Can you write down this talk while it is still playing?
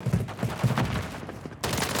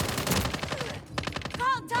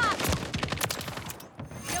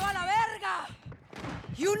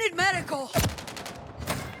Carajo!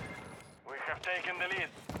 We have taken the lead.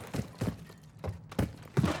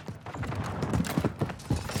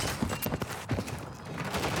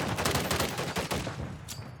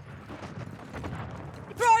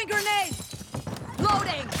 Throwing grenade!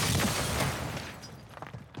 Loading!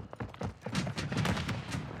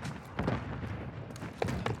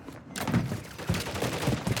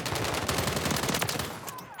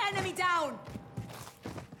 Enemy down!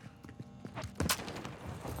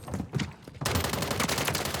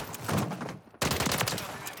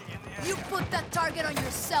 You put that target on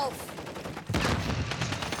yourself!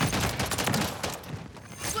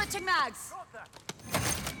 Switching mags!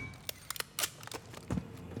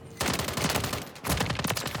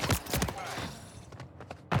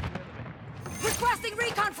 Requesting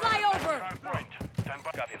recon flyover! Hardpoint. Stand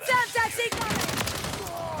by. Copy that. Semtex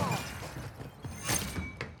incoming!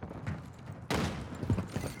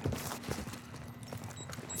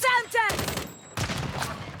 Semtex!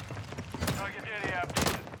 Target area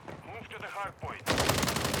updated. Move to the hardpoint.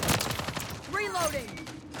 Reloading!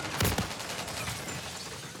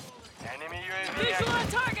 Enemy UAV Visual active. on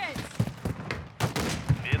target!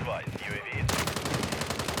 Be advised, UAV is...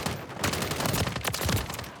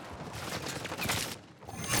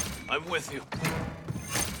 I'm with you.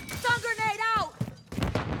 Stun grenade out!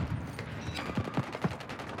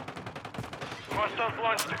 Hostiles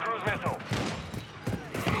launched the cruise missile.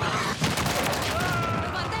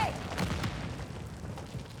 Mandé!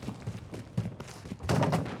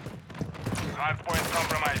 Hardpoint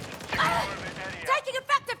compromised. Secure the area. Taking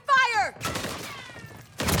effective fire!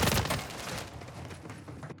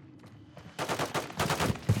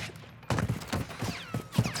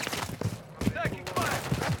 Taking fire.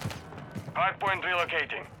 Hardpoint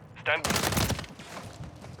relocating. Stand.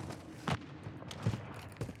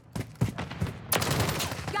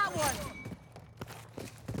 Got one!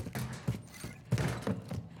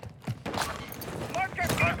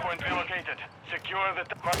 Hardpoint relocated. Secure the...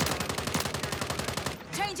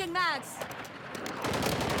 Changing mags!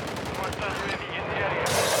 Hostile UAV in the area.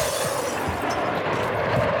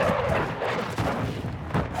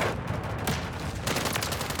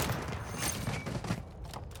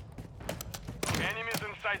 Enemies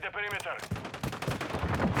inside the perimeter.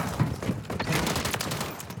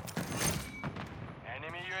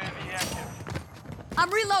 Enemy UAV active. I'm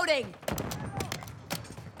reloading!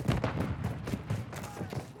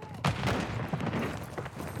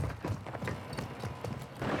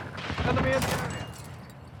 Enemy in.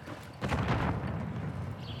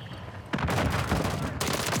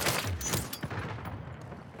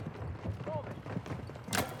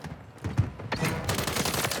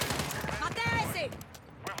 Mate ese!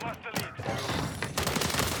 We've lost the lead.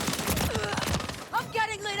 I'm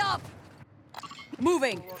getting lit up!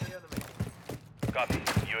 Moving! Copy.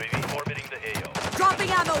 UAV orbiting the AO. Dropping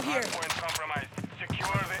ammo here! Hardpoint compromised.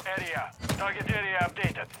 Secure the area. Target area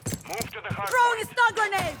updated. Move to the Throwing a hardpoint. stun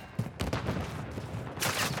grenade!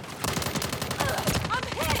 I'm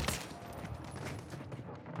hit!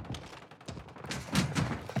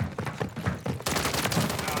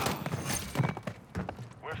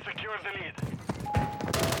 We've secured the lead.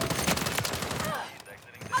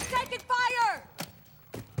 I'm taking fire!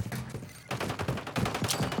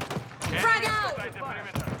 Frag Enemies out! inside the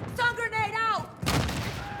perimeter. Stun grenade out!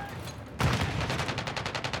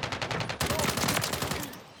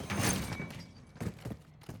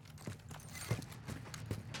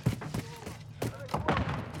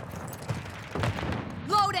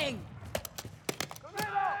 Loading!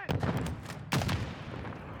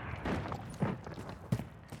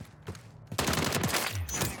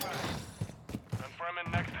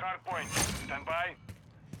 Confirming next hardpoint. Stand by.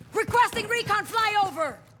 Requesting recon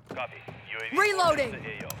flyover! Copy. UAV Reloading.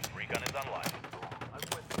 orbiting the AO. Recon is online.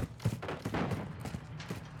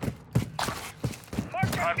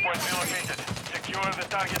 Hardpoint relocated. Secure the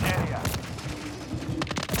target area.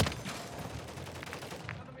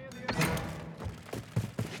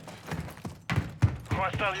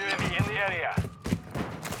 Hostile UAV in the area.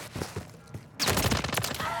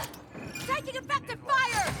 Taking effective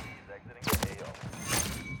fire! He's exiting the AO.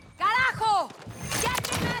 Carajo! Get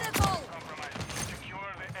me medical! Compromised.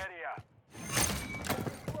 Secure the area.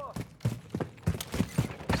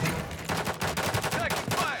 Taking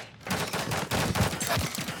fire.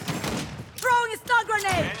 Throwing a stun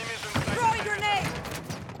grenade! Enemies inside. Throwing grenade!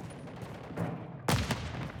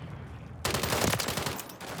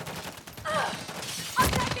 I'm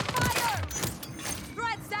taking fire!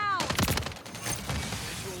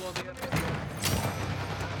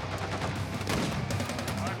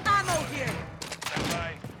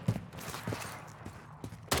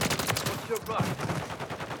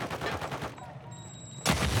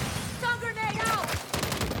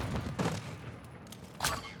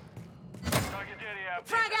 updated.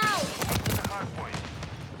 Frag out! Move to the hard point.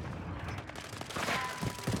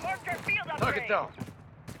 Marker field upgrade. Target down.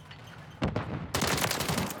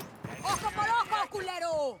 Ojo por ojo,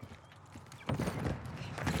 culero!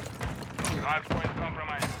 Hard point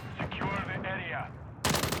compromised. Secure the area.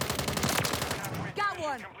 Halfway Got mission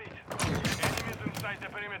one. complete. Enemies inside the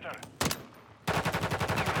perimeter.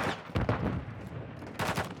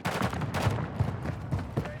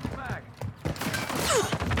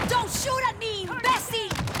 Don't shoot at me, Bessie!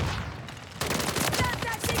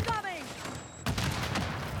 That's incoming!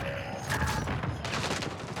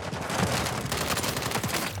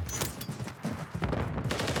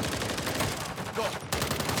 Go.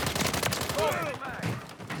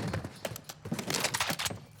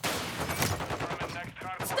 Confirming next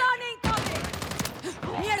hard point. Stun incoming!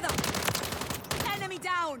 Mierda! Enemy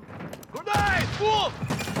down! Grenade! Fool!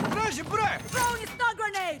 Grenade, bray! Throwing a stun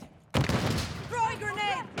grenade! Throwing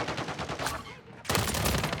grenade!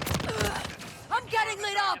 I'm getting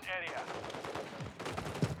lit up! Area.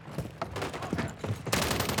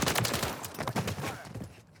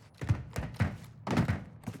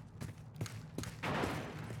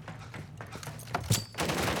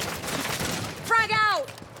 Frag out!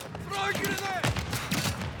 Throwing grenade!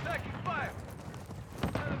 Taking fire!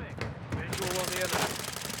 Enemy! Visual on the enemy.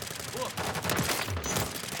 Look!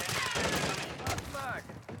 Flag!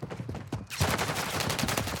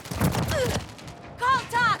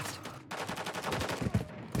 Contact!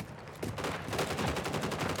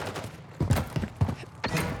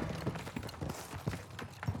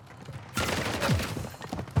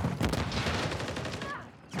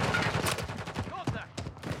 Contact!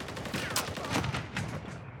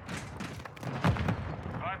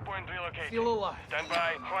 Hard point relocated. Still alive. Stand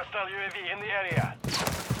by. Hostile UAV in the area.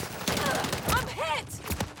 I'm hit!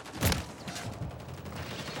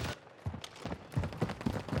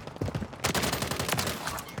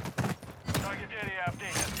 Target area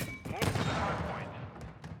updated. Move to the hard point.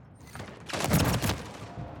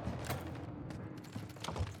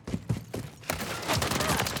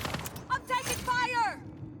 I'm taking fire!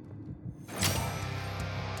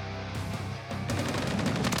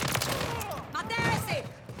 Mate ese!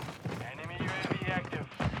 Enemy UAV active.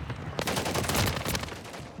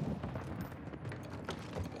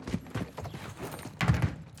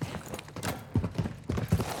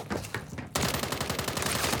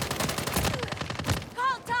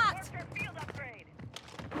 Contact! Marker field upgrade.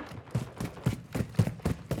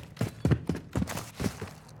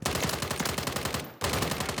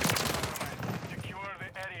 Secure the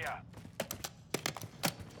area.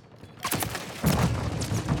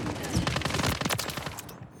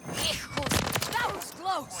 Hijos! That was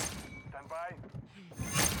close! Stand by.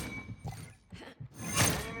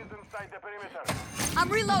 Enemies inside the perimeter. I'm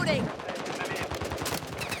reloading! Taking the lead.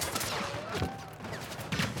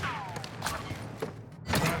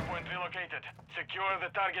 Hardpoint relocated. Secure the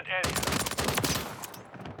target area.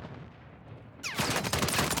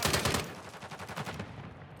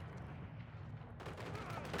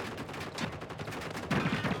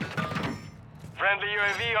 Friendly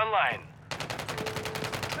UAV online.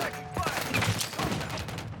 Taking fire!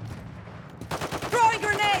 Throwing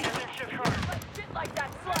grenade! Getting shit hurt. Shit like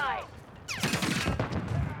that fly.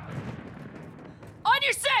 On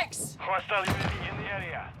your six! Hostile UAV in the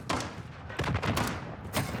area.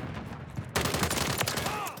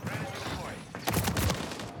 Ready to deploy.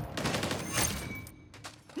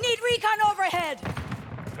 Need recon overhead!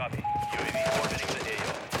 Copy. UAV orbiting the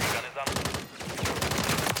AO. Recon is on.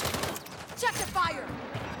 Check the fire!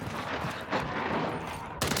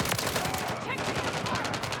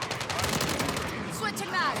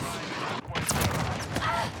 Switching mags!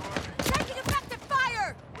 Taking effective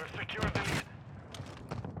fire! We've secured the lead.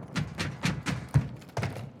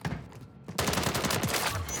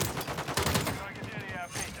 Target area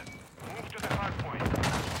updated. Move to the hard point.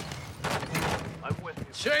 I'm with you.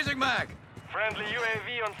 Changing mag! Friendly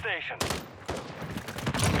UAV on station.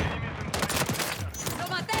 Enemies inside the perimeter. Lo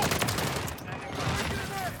maté! Standing by.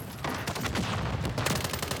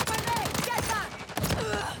 Grenade! Get back!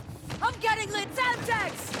 Ugh. I'm getting lit!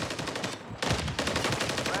 Semtex!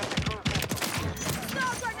 Friendly cruise missile.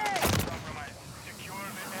 Stun grenade! Compromised. Secure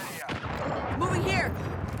the area. Moving here!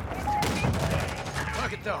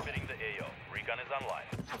 Target down. Orbiting the AO. Recon is online.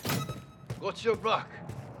 Got your back.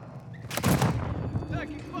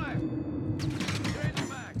 Taking fire! Changing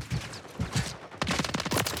mag!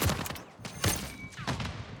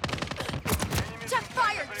 Enemies Check inside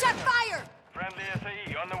fire! the Check perimeter. fire! Friendly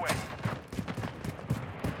SAE on the way.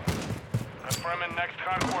 Confirming next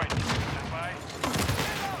hard point. Stand by.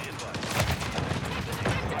 Be advised.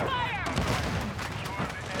 Secure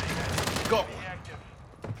the area. Go! Be active.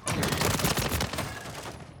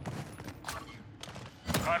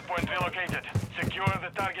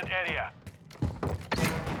 area.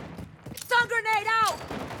 Stun grenade out!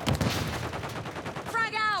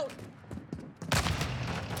 Frag out!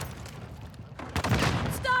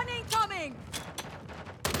 Stun incoming!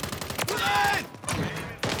 Grenade!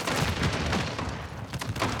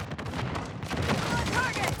 On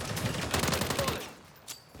target!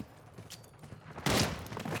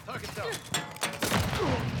 Target down.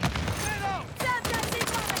 Semtex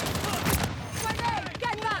incoming! Grenade!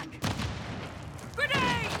 Get back!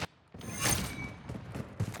 Grenade!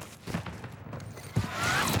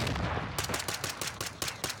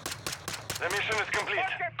 The mission is complete.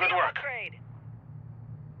 Good work.